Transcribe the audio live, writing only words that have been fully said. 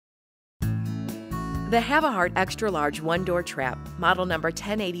The Havahart Extra Large One-Door Trap, model number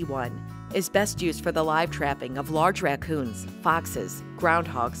 1081, is best used for the live trapping of large raccoons, foxes,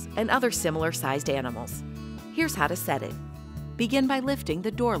 groundhogs, and other similar-sized animals. Here's how to set it. Begin by lifting the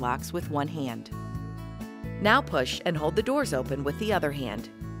door locks with one hand. Now push and hold the doors open with the other hand.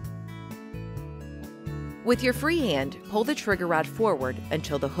 With your free hand, pull the trigger rod forward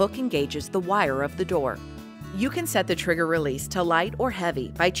until the hook engages the wire of the door. You can set the trigger release to light or heavy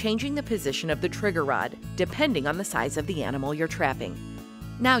by changing the position of the trigger rod, depending on the size of the animal you're trapping.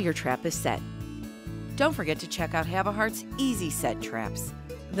 Now your trap is set. Don't forget to check out Havahart's Easy Set Traps,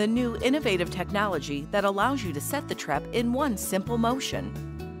 the new innovative technology that allows you to set the trap in one simple motion.